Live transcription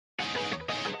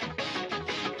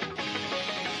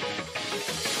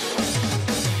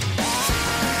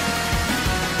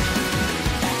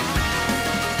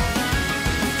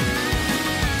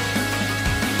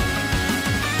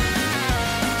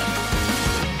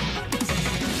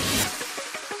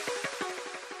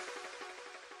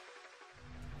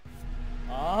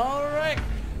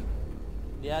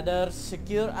another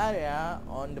secure area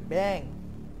on the bank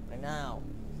right now.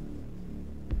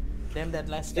 Damn that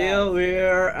last guy. Still,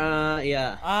 we're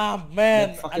yeah. Ah man,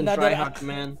 That fucking another tryhard,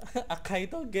 man.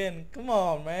 Akaito again. Come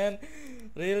on, man.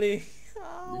 Really? The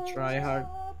Oh, tryhard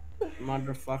God.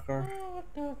 motherfucker. Oh, what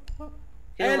the fuck?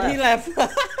 He And he left.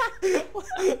 left.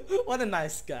 What a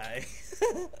nice guy.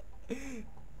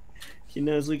 He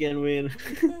knows we can win.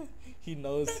 He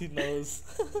knows. He knows.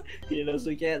 He knows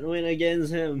we can't win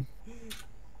against him.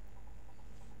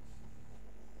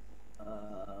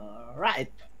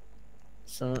 Right.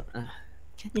 So,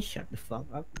 can you shut the fuck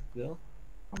up, Bill?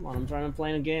 Come on, I'm trying to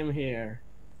play a game here.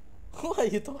 Who are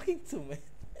you talking to, man?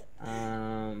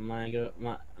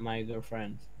 My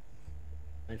girlfriend,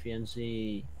 my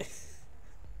fiancée.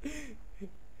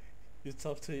 You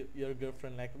talk to your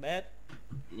girlfriend like that?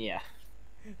 Yeah,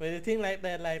 When you think like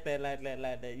that,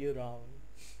 you're wrong.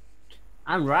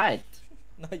 I'm right.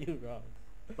 No, you're wrong.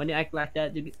 When you act like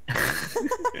that, you...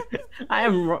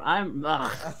 I'm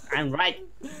right.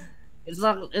 It's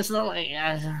not like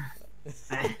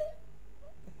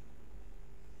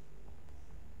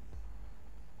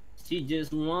she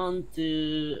just want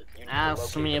to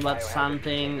ask me about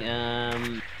something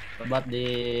about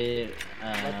the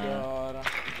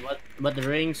about the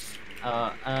rings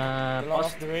The Lord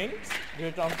of the Rings? The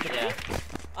Return of the yeah. King?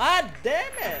 Ah,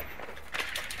 damn it!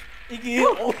 Iki,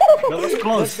 oh, That was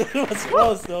close. that was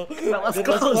close though. That was That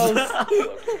close.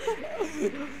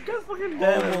 God fucking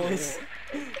damn it. Almost.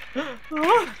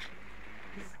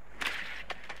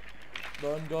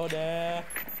 Don't go there.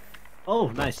 Oh,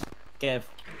 nice. Kev.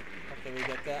 Okay, we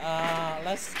got that.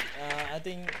 Let's. I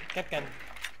think Captain.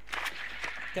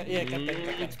 Yeah, Captain. I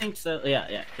Captain. think so. Yeah.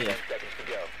 Seconds to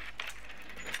go.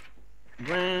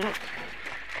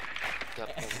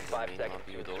 Captain, 5 seconds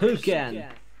to go. Who can? You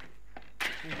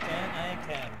can. I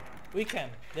can. We can.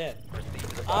 There. Proceed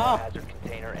to the Ah. biohazard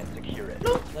container and secure it.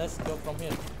 Let's go from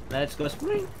here. Let's go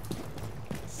spring.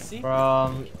 See?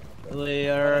 From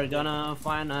we're gonna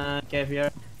find a cave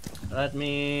here. Let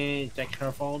me check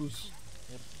her phones.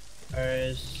 Yep. Where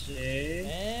is she?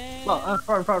 And Oh,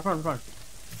 front. I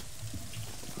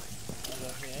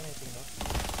don't hear anything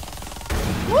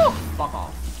though. Woo! Fuck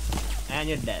off. And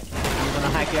you're dead. I'm gonna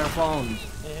hack your phones.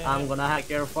 Yeah. I'm gonna hack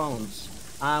your phones.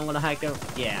 I'm gonna hack your...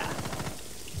 Yeah.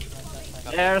 Nice.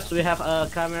 There's, we have a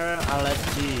camera. Let's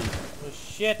see. Oh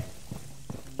shit.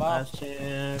 Bob. Let's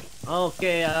check.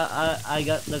 Okay, I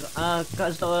got the...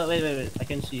 wait. I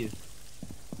can see you.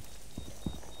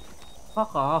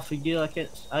 Fuck off, Figure.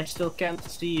 I still can't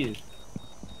see you.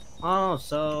 Oh,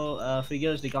 so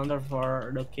Figure is the counter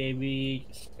for the KB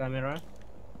camera.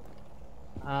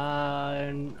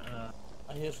 And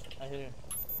I hear you.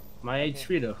 my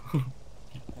HP though. I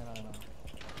know.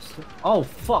 Oh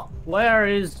fuck! Where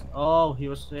is? Oh, he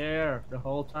was there the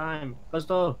whole time.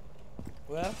 Gusto,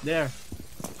 Well, there.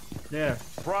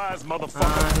 Surprise,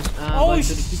 motherfucker! Oh, going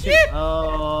to the kitchen. shit!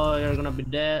 Oh, you're gonna be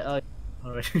dead. Oh,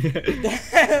 alright.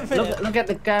 damn it. look at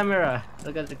the camera.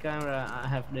 Look at the camera. I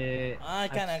have the. I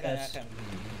can. access.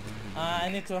 I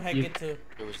need to hack You- it too.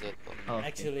 where was that? Oh, okay.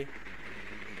 Actually.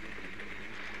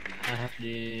 I have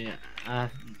the.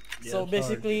 So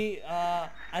basically,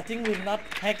 I think we're not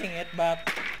hacking it, but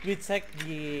we check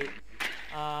the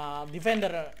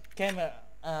defender camera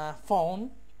phone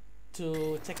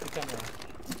to check the camera.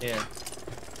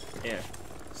 Here.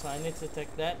 So I need to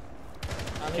check that.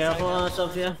 Careful,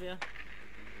 Sophia.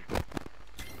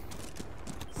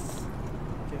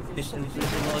 He's Careful.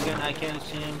 invisible again. I can't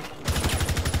see him.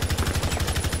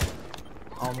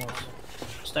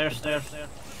 Almost. Stairs.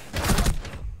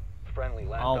 Friendly,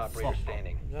 last Oh, operator fuck.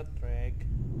 standing. Got drag.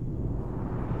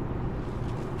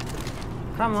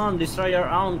 Come on, destroy your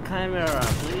own camera,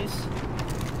 please.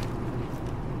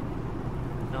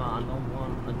 No, I don't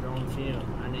want a drone field.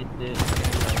 I need this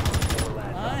camera.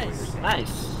 Last Nice. operator standing.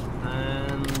 Nice.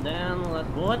 And then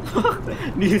what?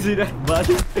 Do you see that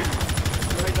body?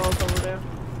 Right also over there.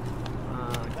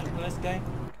 That last guy.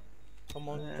 Come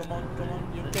on.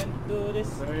 You can do this.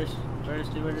 Where is he?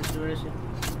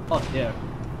 Oh, there.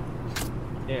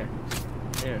 Here.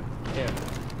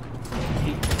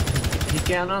 He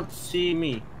cannot see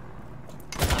me.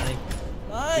 Because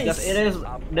Nice. it is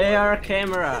their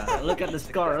camera. Look at the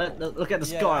score. Look at the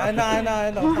Yeah, score. I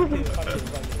know. Fuck you.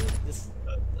 Just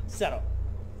shut up.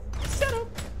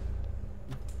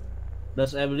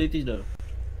 Those abilities though.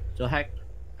 To hack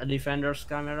a defender's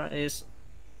camera is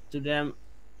to them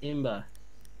imba.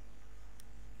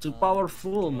 Too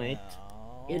powerful, mate.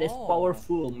 It is Oh.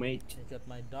 powerful, mate. He got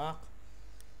my dog.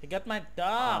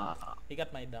 Ah.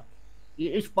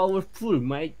 It is powerful,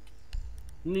 mate.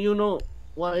 You know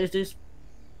what is this?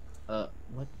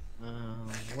 What?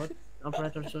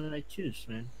 operator should I choose,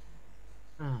 man?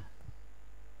 Ah,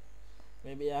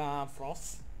 Maybe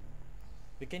Frost.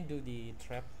 We can do the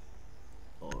trap.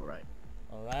 alright.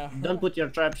 Alright. Don't put your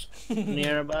traps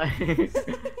nearby.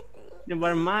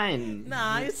 Never mind.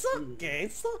 Nah, it's okay.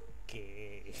 It's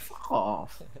okay. Fuck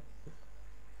off.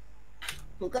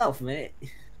 Fuck off, mate.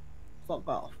 Fuck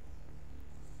off.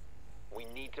 We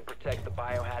need to protect the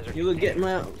biohazard. You will get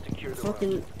my Secure the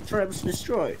fucking room. traps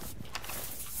destroyed.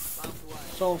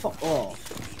 So fuck off.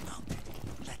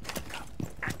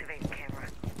 Activate camera.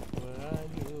 Where are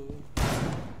you?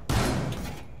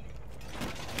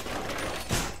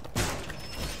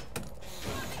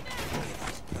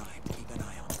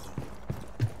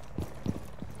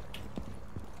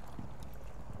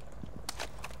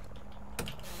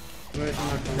 Where's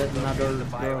another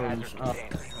drones up?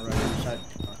 Right inside.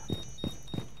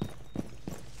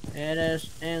 It is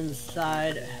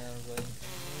inside. We are going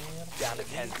here. Down to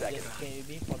 10 seconds. Just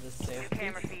maybe for the safety.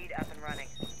 Camera feed up and running.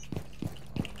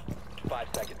 5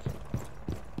 seconds.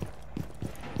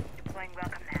 Deploying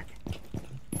welcome mat.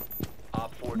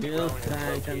 Op 4 You drone has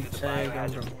can located the take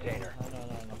biohazard over. container.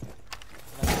 No.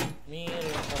 Let me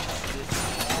reinforce this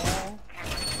wall.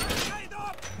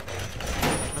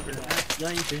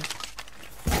 Going to.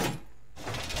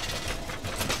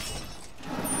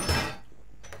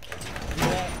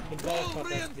 The guy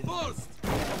has been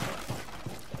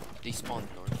They spawned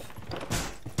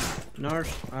north.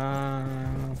 North,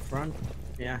 front.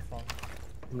 Yeah, found.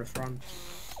 from the front.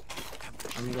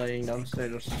 I'm going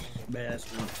downstairs.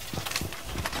 Basement.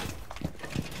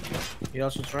 You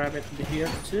also trap it here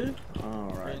too?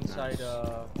 Alright. Inside nice.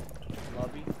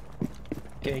 lobby.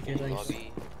 Okay, thanks.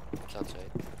 Lobby. It's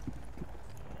outside.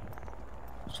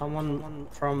 Someone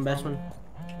from basement.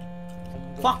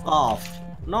 Fuck off!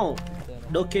 No!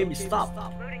 Dokebi, stop!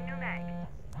 Loading new mag.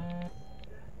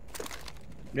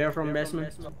 They're from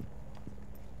basement.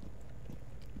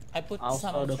 I put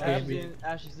Also some the trap KB.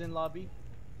 Ash is in lobby.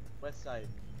 West side.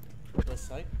 west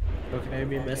side.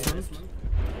 Dokebi, basement.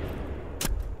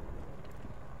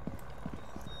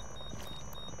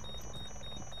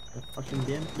 The fucking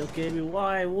damn Dokebi,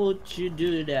 why would you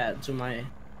do that to my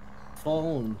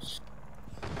phones?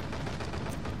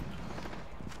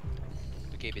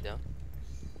 The KB down.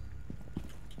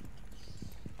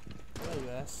 Where you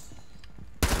guys?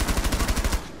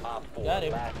 Op 4, Got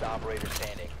him. last operator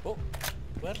standing. Oh,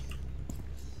 where?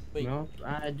 Wait. No,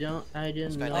 I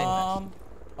didn't Skylight. know.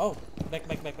 Oh, back.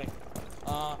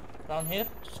 Down here.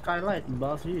 Skylight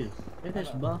buff you. It is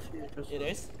buff you. It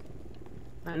is.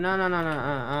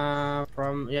 No.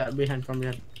 From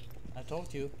behind. I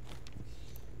told you.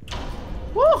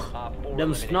 Woo! Op 4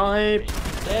 Them eliminated. snipe.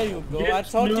 There you go. I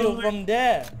Yes, told you no. from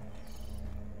there.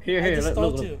 Here, I just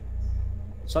told look. you.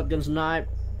 Shotgun snipe.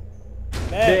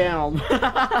 Bam.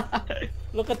 Damn.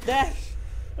 Look at that.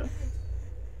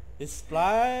 It's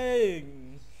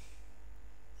flying.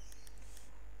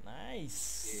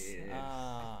 Nice.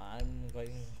 I'm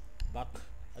going back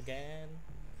again.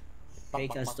 Hey,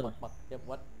 custom. Yep,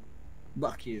 what?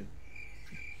 Buck you.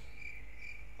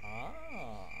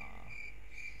 Ah.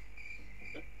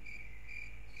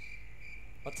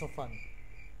 What's so fun?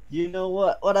 You know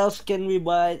what? What else can we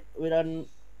buy with an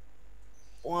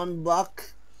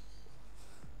 $1?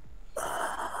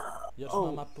 Your Oh.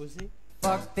 mama pussy?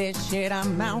 Fuck this shit,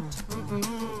 I'm out.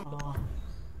 Oh,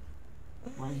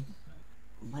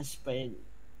 my spine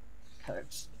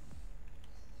hurts.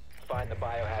 Find the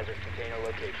biohazard container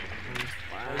location.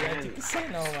 Oh, yeah, I think you say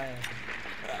no,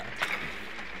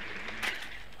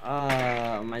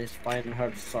 man. My spine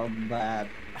hurts so bad.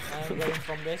 I'm going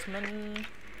from basement.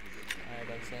 I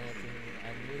don't see anything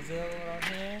unusual around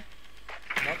here.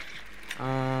 Nope.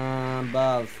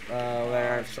 Above,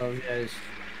 where Sylvia is.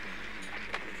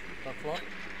 Top floor.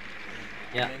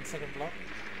 Yeah. Main second floor.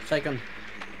 Second.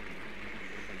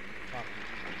 Fuck.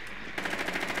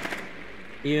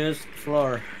 Use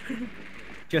floor.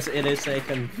 Because it is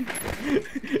second.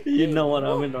 You know what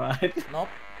I mean, right? Nope.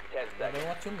 10 I seconds. don't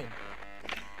want to mean.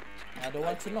 I don't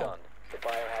want to know. Done. The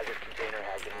biohazard container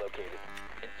has been located.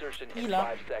 Insertion in Ela.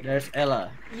 5 seconds. There's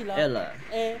Ella. Ela. Ella.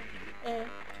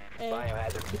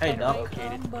 Biohazard Hey, container Doc.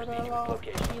 located. Proceeding with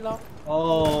location. Ela.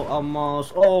 Oh,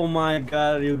 almost. Oh my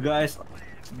god, you guys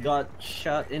got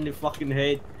shot in the fucking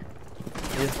head.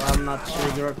 If I'm not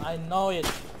triggered. I know it.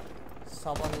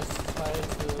 Someone is trying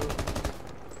to.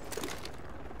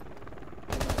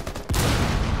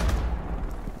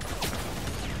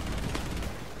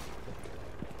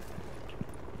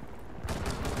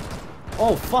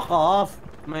 Oh, fuck off,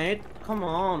 mate. Come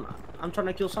on. I'm trying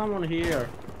to kill someone here.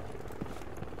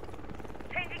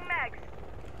 Changing mags.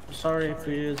 Sorry,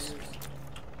 please.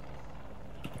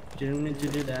 didn't need to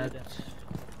do that.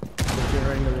 But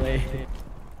you're in the way.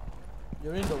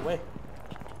 You're in the way.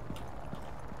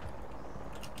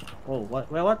 Oh,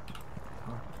 what? Wait, what?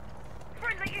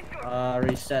 Friendly intro.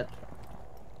 Reset.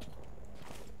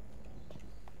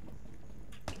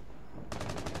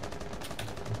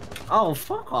 Oh,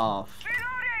 fuck off.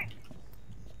 Reloading.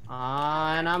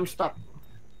 And I'm stuck.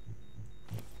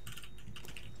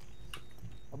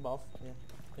 Above, yeah.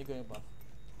 You're going above.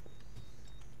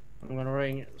 I'm gonna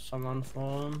ring someone's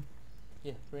phone.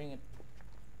 Yeah, bring it.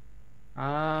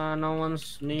 No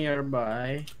one's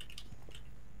nearby.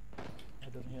 I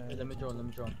don't hear Hey, it. let me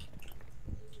drone.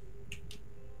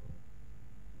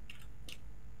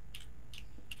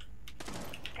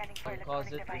 Scanning for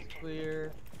Closet electronic is devices.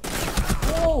 clear.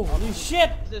 Holy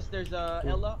shit! There's a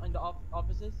Ella in the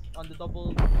offices. On the double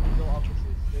window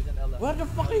offices. There's an Ella. Where the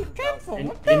fuck you came from? In,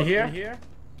 What the? in here?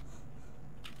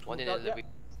 One in Yeah. elevator.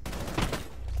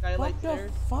 Skylight What the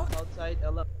stairs. fuck? Outside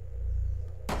Ella.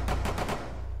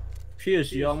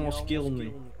 Fuse, you almost killed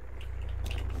me.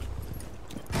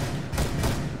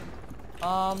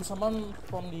 Someone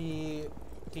from the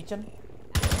kitchen.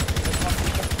 There's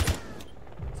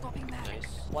one kitchen. Nice.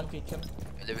 One kitchen.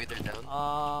 Elevator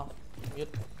down.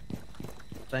 Mute.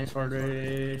 Thanks for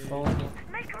the phone.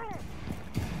 Make room.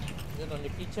 Mute on the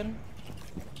kitchen.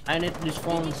 I need this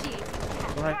phone.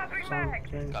 Right,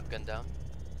 something. Got gun down.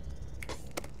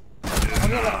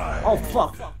 Oh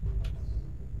fuck!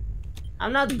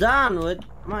 I'm not done with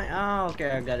my. Oh,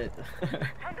 okay, I got it.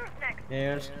 Hunter's next.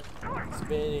 There's.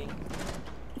 Spitting.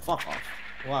 Fuck off.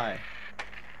 Why?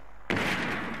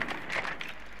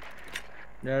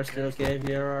 There's still cave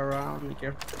here around. Be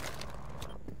careful.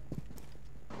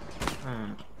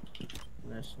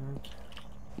 That's not.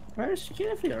 Where's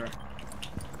cave here?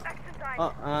 Action time.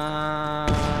 Oh,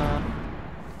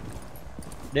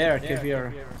 there, cave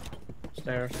here.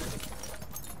 Stairs.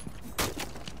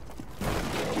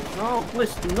 No,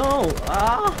 please, no!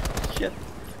 Ah, shit.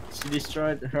 She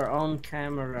destroyed her own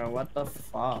camera. What the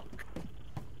fuck?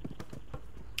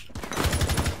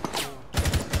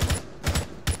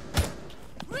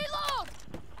 Reload.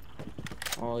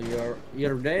 Oh,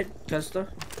 you're dead, Custer?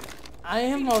 I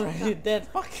am already dead.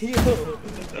 Fuck you.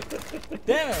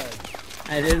 Damn it.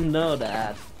 I didn't know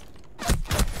that.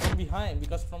 From behind,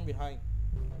 because from behind.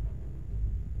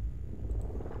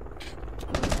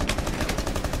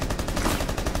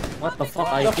 What the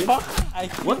fuck? The fuck?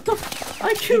 What the? I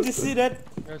Did killed. you see that?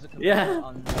 There's a Yeah.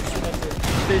 on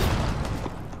This.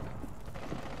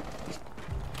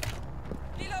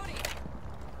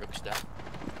 Rook's down.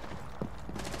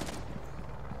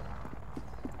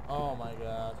 Oh my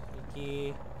god.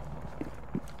 Yuuki.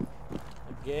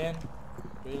 Again?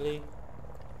 Really?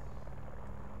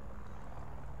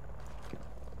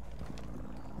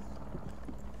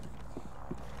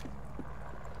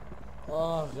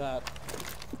 Oh god.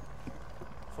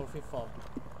 4v4.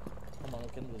 Come on, we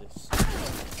can do this.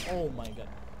 Oh my god.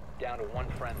 Down to one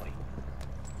friendly.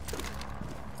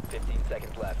 15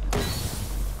 seconds left.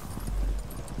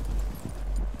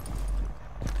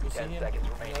 You see 10 him? seconds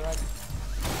On remaining. your right?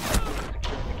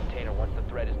 Secure the container once the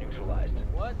threat is neutralized.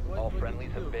 What? All What did friendlies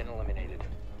you do? have been eliminated.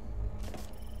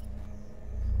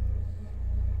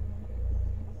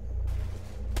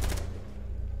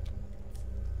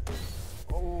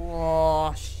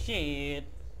 Oh shit.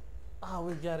 Ah,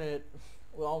 we got it.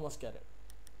 We almost got it.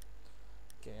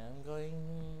 Okay, I'm going.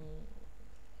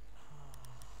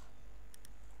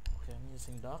 Okay, I'm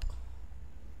using dock.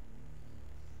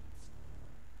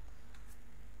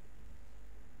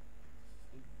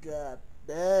 God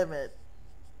damn it.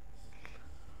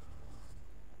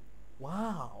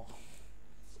 Wow.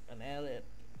 An alien.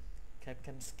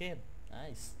 Capcan skin.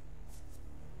 Nice.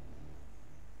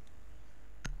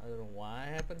 I don't know why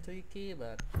it happened to Yuuki,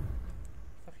 but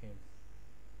fuck him.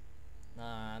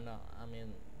 Nah, no, I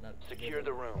mean not. Secure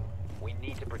the room. We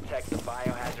need to protect the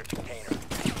biohazard container.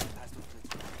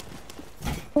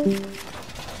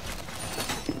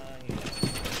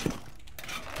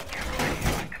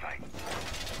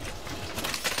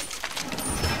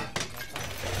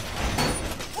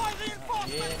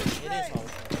 Yeah, it is also.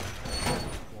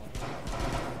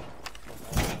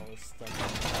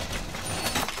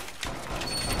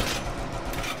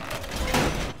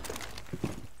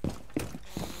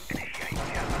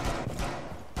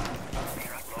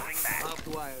 Half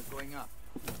wire going up.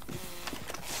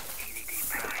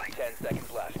 10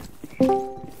 seconds left.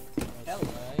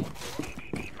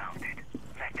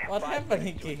 What happened,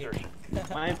 Yuuki?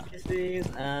 My PC is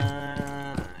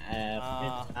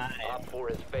Op 4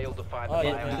 has failed to find the Oh,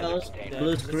 yeah, biohazard Windows, container.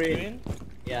 blue The screen.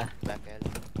 Yeah. Back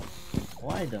end.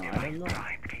 Why though? I don't know.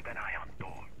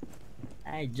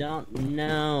 I don't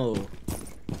know.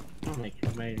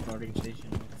 Like my recording station.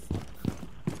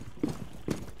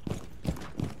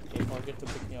 Don't forget to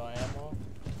pick your ammo.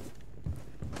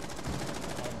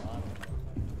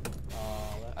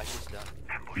 I should stop.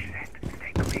 Ambush set.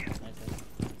 Stay clear.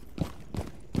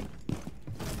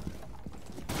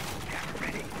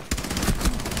 Ready.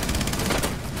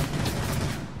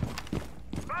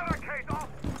 Barricade off.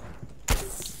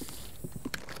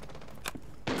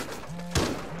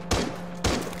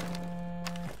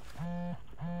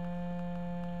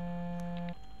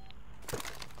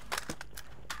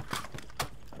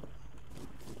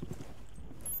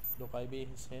 Look, I be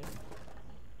his head.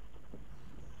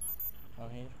 Oh,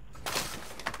 here.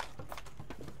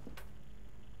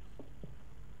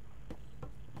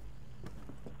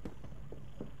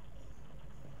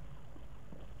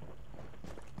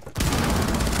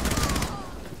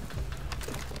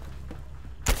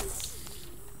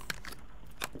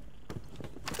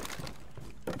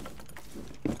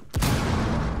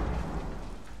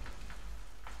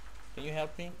 Can you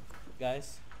help me,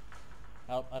 guys?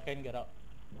 Help! I can get out.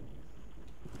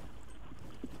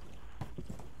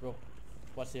 Bro,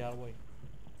 what's the hallway?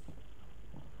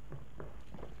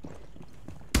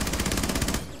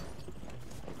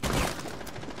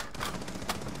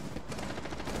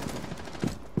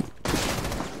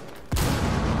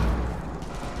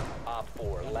 Op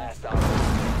 4, last op.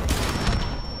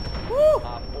 Woo!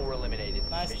 Op 4 eliminated.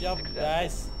 Nice Mission job, successful.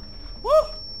 guys. Woo!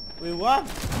 We won.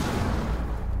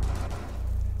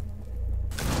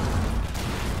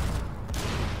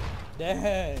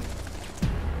 Dang.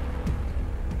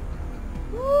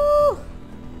 Woo!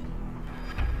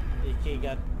 AK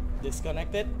got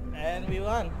disconnected and we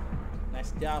won.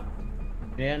 Nice job.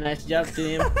 Yeah, nice job,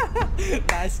 team.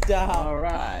 Nice job.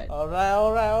 Alright.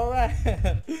 Alright.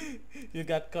 You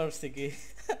got cursed, Iki.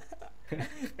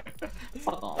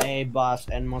 Fuck off. A boss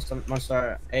and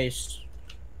monster ace.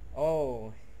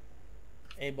 Oh.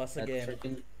 A boss That again.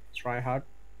 freaking try hard.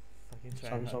 Fucking try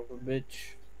Sons hard. of a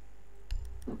bitch.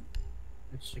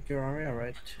 It's secure area,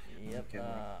 right? Yep. Okay,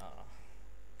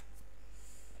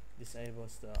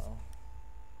 Disables the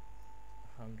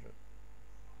 100.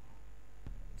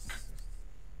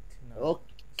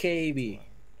 Okay, B.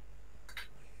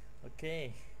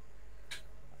 Okay.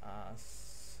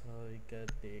 So we got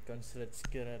the considered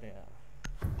secure area.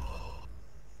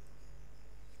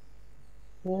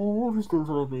 Oh, it's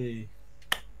gonna be.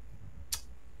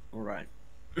 Alright.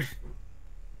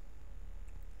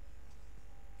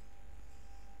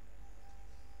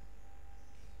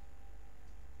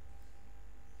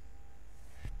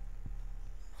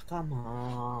 Come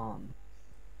on.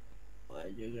 Why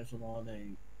you guys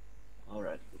loading?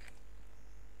 Alright.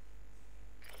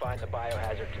 Find the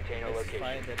biohazard container Let's location.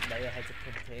 find that biohazard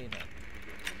container.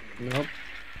 Nope.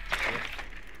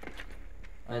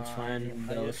 Let's find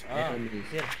those enemies.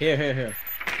 Here. Here. There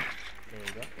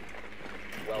you go.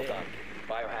 Well Yeah. done.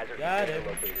 Biohazard Got container it.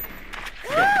 located.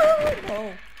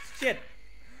 Oh shit!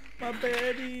 My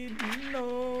baby,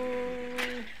 no.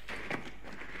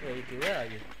 Hey, Iki, where are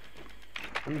you?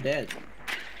 I'm dead.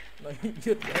 No,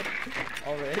 you're dead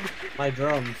already. My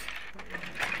drums.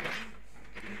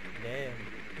 Damn,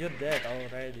 you're dead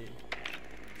already.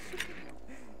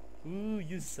 Ooh,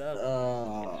 you suck.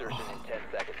 Insertion in 10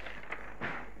 seconds.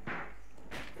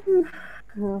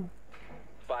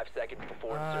 5 seconds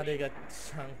before insertion. They got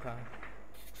Shankar.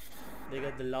 They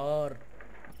got the Lord.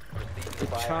 Proceed to the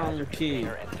biohazard Chunky.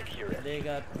 container and secure it. They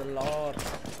got the Lord.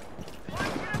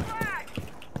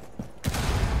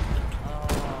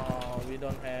 Oh, we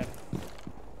don't have.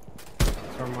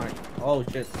 From my. Oh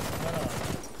shit. No.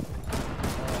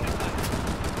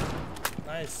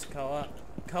 Nice, Kawaii.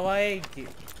 OAG.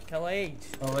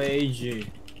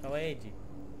 Kawaii.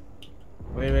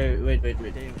 Wait. There you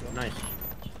go. Nice.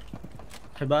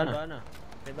 Hibana.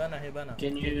 Hibana.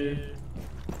 Can you?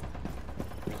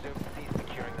 Resume cease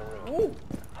securing the room. Ooh,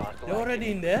 Hostile they're already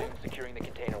activity. in there? Resume securing the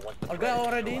container once the Our threat guy is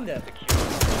already in neutralized. there.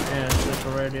 Secure. Yeah, it's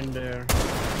already in there.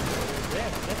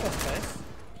 Damn, that was fast.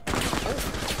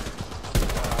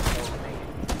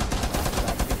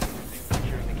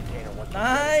 Securing the container once the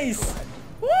Nice!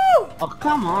 Woo! Oh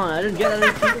come on! I didn't get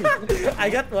anything. I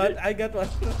got one.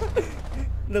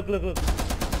 Look.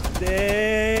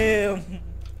 Damn.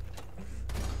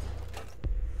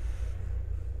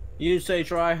 You say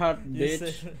try hard, You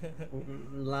bitch. say-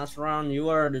 Last round, you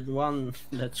are the one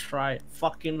that tried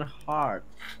fucking hard,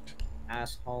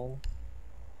 asshole.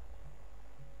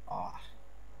 Ah.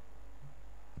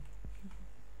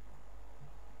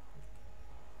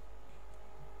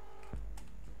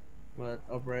 What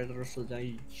operator should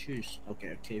I choose?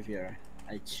 Okay, Octavia.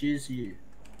 I choose you.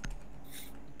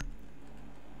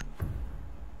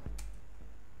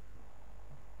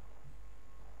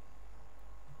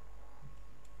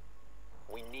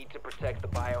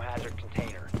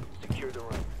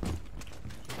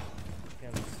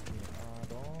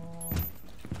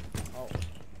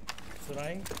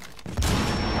 trying.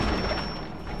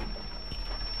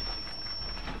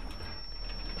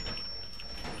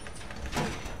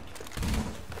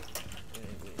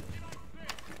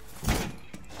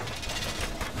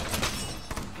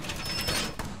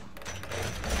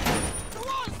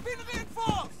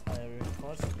 I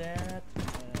reinforced that.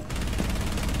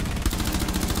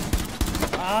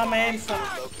 Man,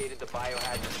 Located the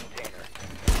biohazard container.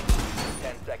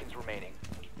 10 seconds remaining.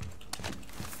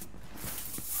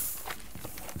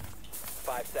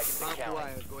 5 seconds and Barbed counting.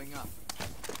 wire going up.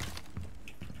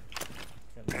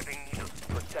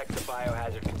 Protect the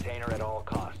biohazard container at all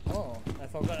costs. Oh, I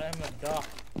forgot I'm a dog.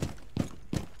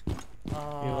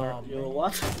 You're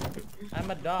what?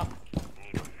 I'm a dog.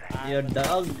 You're a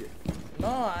dog?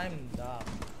 No, I'm dog.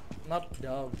 Not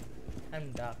dog.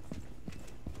 I'm dog.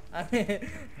 I mean,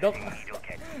 dog.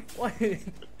 What?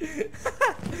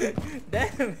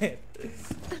 Damn it.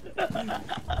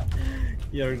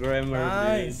 Your grammar,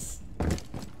 Nice.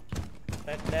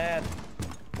 That.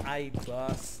 I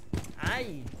boss.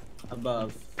 I.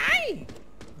 Above. I.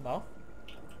 No.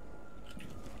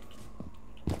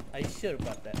 Are you sure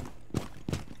about that?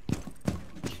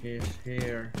 She's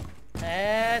here.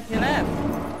 And he left.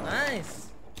 Nice.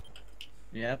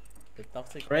 Yep. The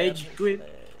toxic Rage quit.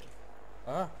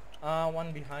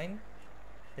 One behind.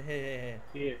 Hey.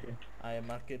 Here. I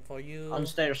mark it for you. On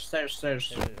stairs. They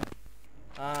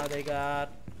got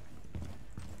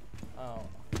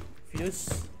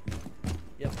fuse.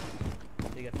 Yep.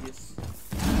 They got fuse.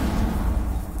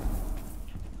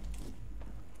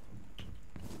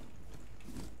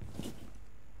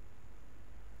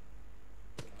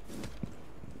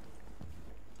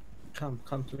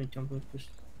 Come to me, please.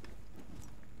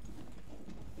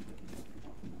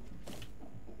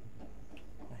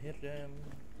 I hear them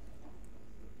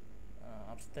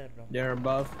upstairs though. They're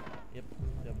above. Yep,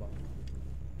 they're above.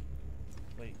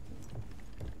 Wait.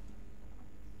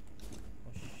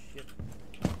 Oh shit.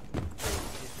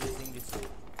 He's using this.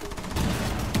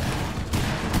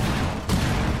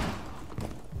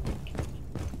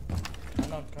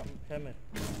 Come here.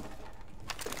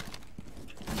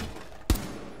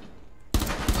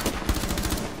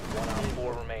 1 on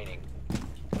 4 remaining.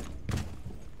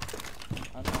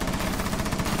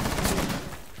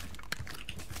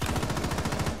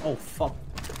 Oh fuck.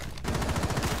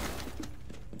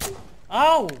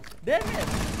 Oh, damn it!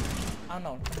 Oh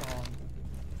no, come on.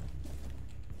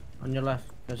 On your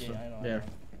left. That's Yeah, I know, there.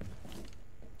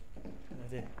 I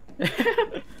know.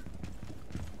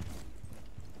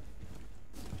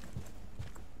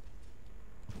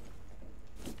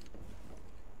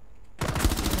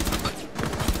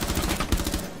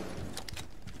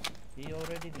 He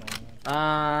already knows.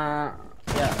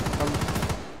 Yeah,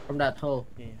 from that hole.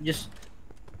 Yeah. Just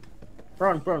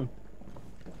prone.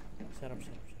 Shut up.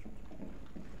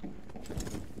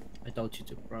 I told you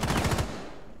to prone. I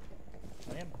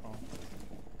am wrong.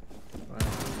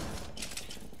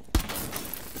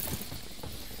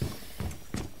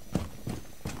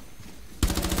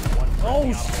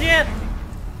 Oh shit!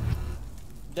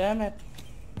 Damn it.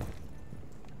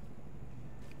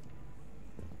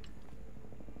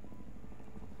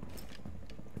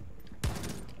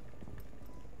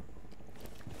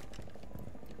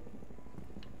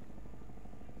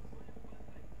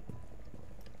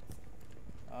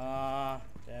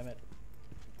 Damn it.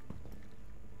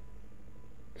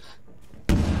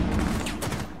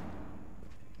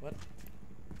 What?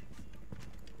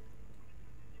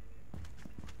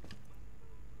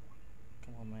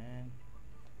 Come on, man.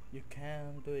 You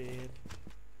can do it.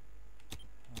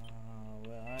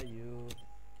 Where are you?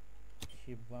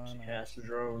 Shibana. She has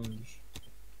drones.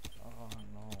 Oh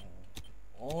no.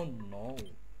 Oh no.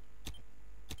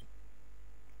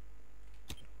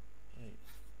 Wait.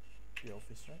 The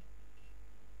office, right?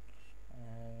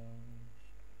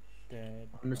 Dead.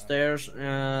 On the stairs,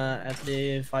 at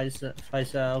the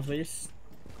vice office.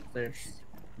 There's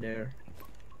there.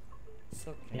 It's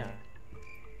okay. Yeah.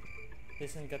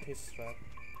 Jason got his strap.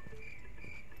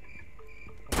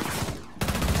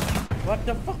 What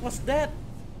the fuck was that?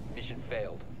 Mission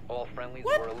failed. All friendlies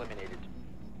What? were eliminated.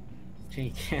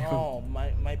 Oh,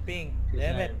 my ping.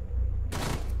 Damn it.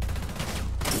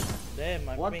 Damn,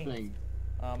 my What ping. thing?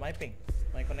 My ping.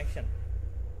 My connection.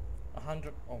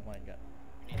 100. Oh my god.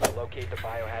 Locate the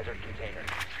biohazard container.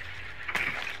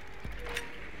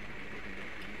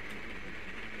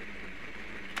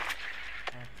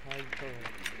 Akaito.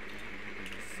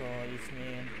 So it's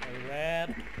mean a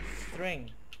red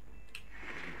string.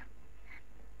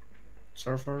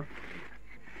 Surfer.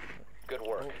 Good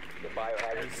work. The I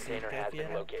biohazard see container has been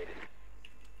Katia. located.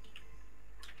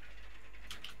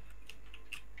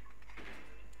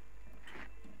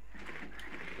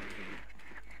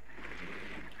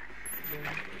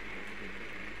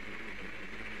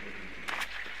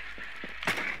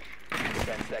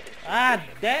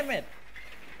 Damn it!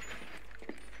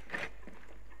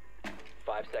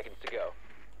 5 seconds to go.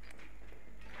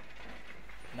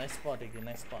 Nice spot, Iggy,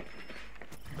 nice spot.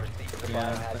 Proceed to the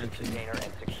Yeah, biohazard thank you. container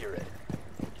and secure it.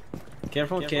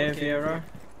 Careful, Caviera.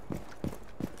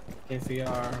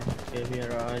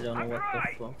 Caviera, I don't know what the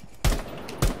fuck.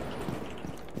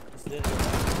 Is there...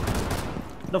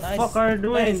 The Nice, fuck are you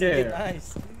doing nice, Iggy, there?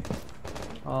 Nice.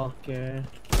 Okay.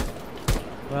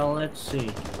 Well, let's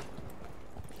see.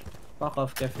 Fuck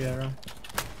off, Caviera.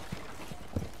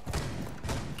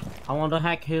 I want to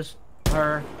hack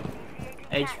her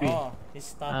HP. Oh, he's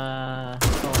stuck. Oh,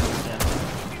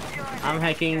 yeah. I'm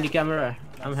hacking the camera.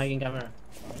 I'm hacking camera.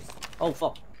 Oh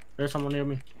fuck! There's someone near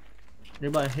me.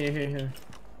 Nearby. Here.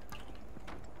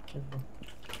 Careful.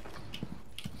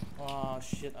 Oh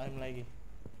shit, I'm laggy.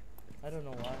 I don't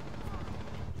know why.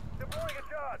 Deploying a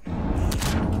charge.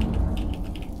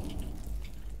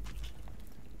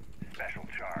 Special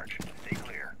charge. Stay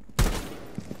clear.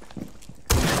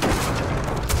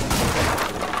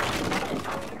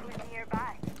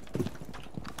 Nearby.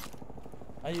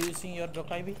 Are you using your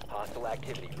Dokaibi? Hostile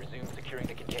activity. Resume securing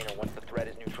the container once the threat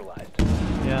is neutralized.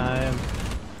 Yeah, I am.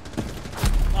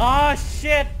 Oh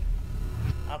shit!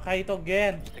 Akaito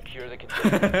again. Secure the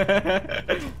container.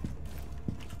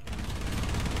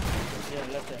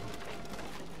 Yeah, left there.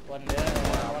 One there,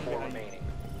 one 4 behind. remaining.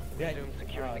 Yeah. Resume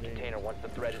securing Ah, the there. container once the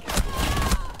threat is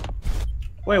neutralized.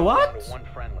 Wait, Down what? to 1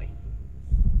 friendly.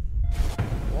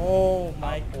 Oh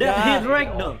my god. That hit right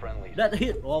All though. friendlies. That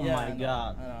hit. Oh Yeah, my I know,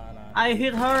 god. I know. I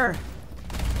hit her.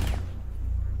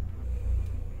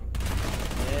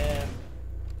 Yeah.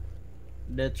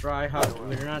 The try hard.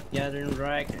 We're not getting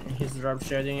right. He's drop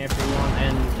shooting everyone,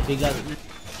 and he got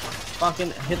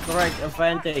fucking hit right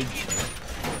advantage.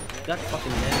 God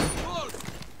fucking damn.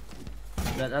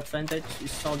 That advantage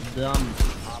is so dumb.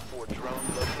 Op 4 drone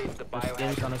locates the This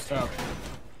game's biohazard gonna container. suck.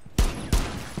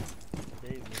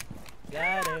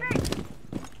 Got him.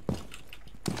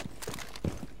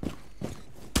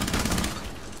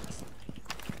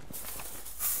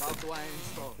 Barbed wire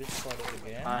installed. Which spot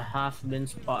again? I have been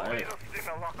spotted. Little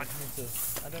signal lock. Me too.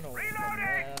 I don't know from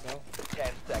where though.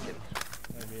 10 seconds.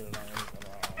 Maybe like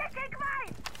around. Take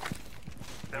mine.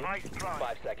 Device prime.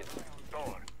 5 seconds.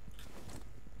 Door.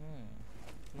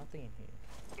 Nothing in here.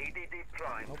 EDD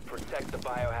prime. Protect the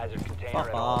biohazard container Fuck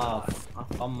at all costs. off.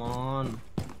 Oh, come on.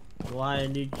 Why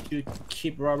did you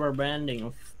keep rubber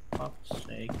banding? For fuck's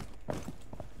sake.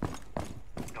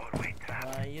 Doorway trap.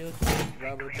 Why you keep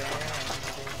rubber banding?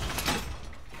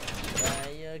 Why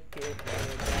you keep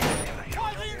rubber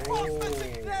banding? Oh.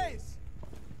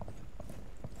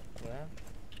 Where?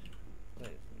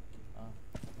 Wait.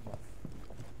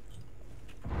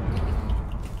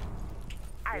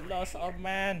 We lost our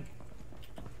man.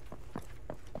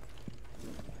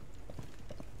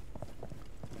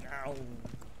 Ow.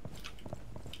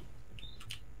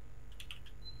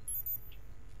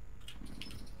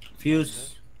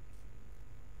 Fuse.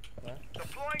 Where?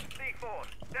 Deploying C4.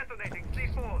 Detonating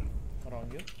C4.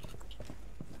 Around you?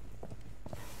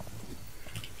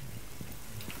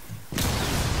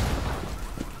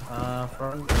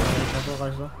 Front. Careful,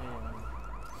 guys.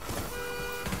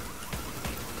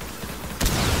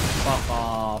 Fuck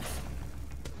off.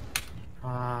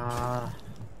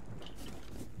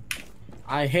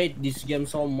 I hate this game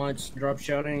so much. Drop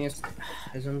shooting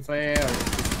isn't fair.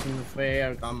 It's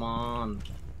unfair. Come on.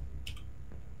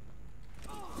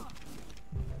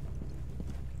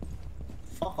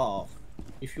 Fuck off.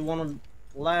 If you wanna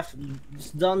laugh,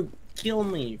 just don't kill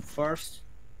me first.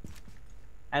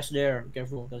 Ash there.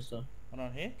 Careful, cause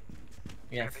Around here?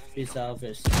 yeah, visa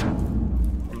office.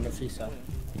 From the visa.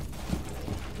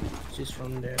 She's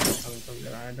from there. Coming from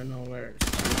there. I don't know where.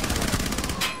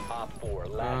 Op 4,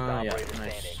 last Yeah, operator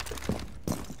nice. standing.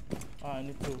 Oh, I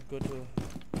need to go to.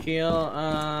 Kill.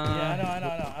 Yeah, I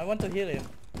know. I want to heal him,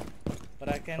 but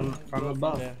I can From go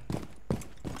above. there.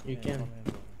 You Yeah, can. from here.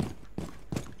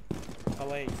 Oh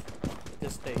wait,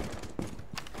 just stay.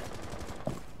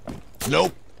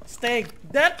 Nope. Stay.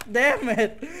 That damn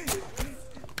it.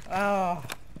 Oh,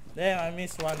 damn! I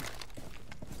missed one.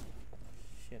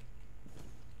 Shit.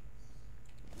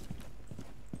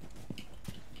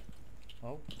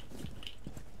 Oh.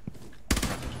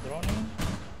 Droning.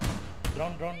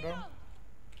 Drone.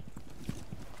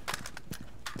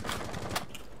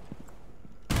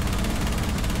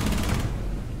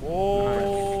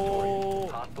 Oh.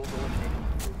 Hostiles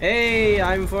eliminated. Hey,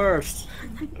 I'm first.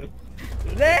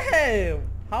 Damn!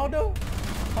 How do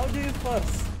you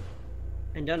first?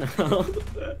 I don't know.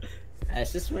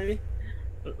 Assist maybe.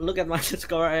 Look at my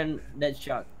score and that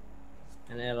shot.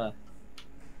 And Ella.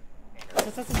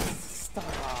 Stop.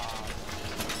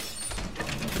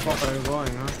 fuck are you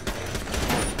going, huh?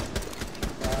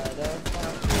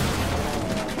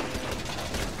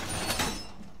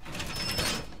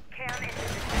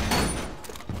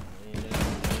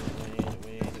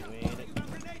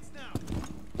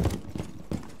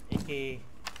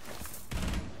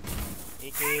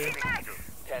 Iki.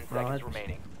 10 seconds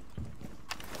remaining.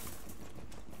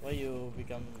 Why you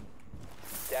become?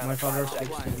 Down My to father 5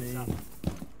 speaks seconds. to me.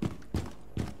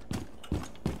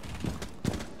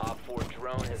 Op 4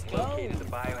 drone has located the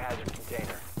biohazard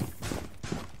container.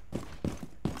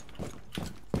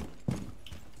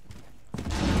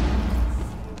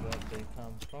 Where they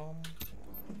come from?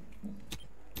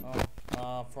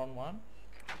 Oh, front one.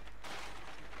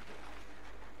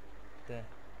 There.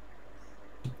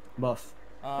 Buff.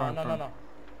 No, Front.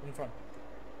 in front.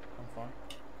 In front.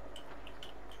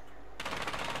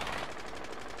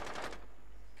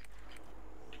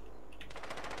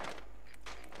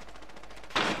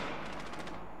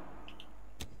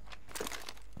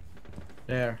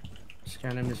 There.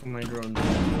 Scanning missing my drone.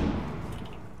 Further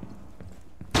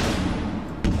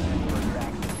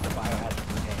access to the biohazard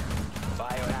container.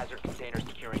 Biohazard container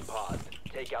securing pods.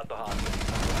 Take out the hostage.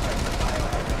 Protect the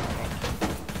biohazard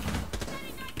container.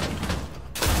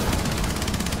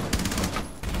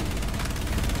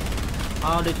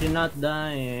 How did you not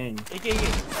die? Iki,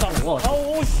 stop. What?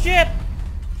 Oh shit!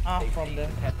 Ah, They from ceased there.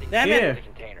 attempting to Damn enter it! the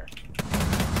container.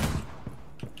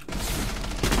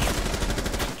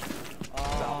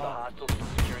 Stop the hostiles from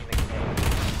securing the container.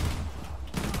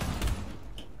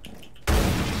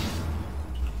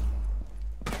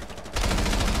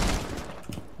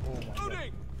 Oh my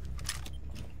god.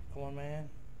 Come on, man.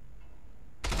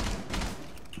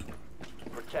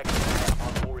 Protect the man.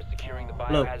 Op 4 is securing the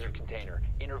biohazard container.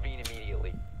 Intervene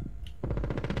immediately.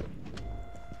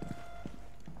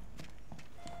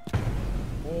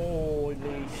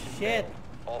 Holy shit!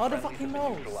 All How the friendlies fuck he have been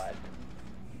knows? neutralized.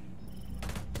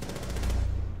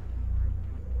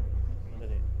 Look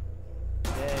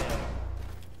at it. Yeah.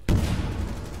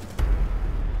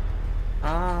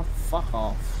 Ah, fuck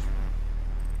off.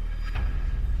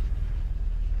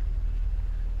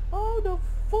 How the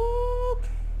fuck?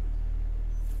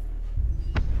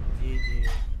 GG.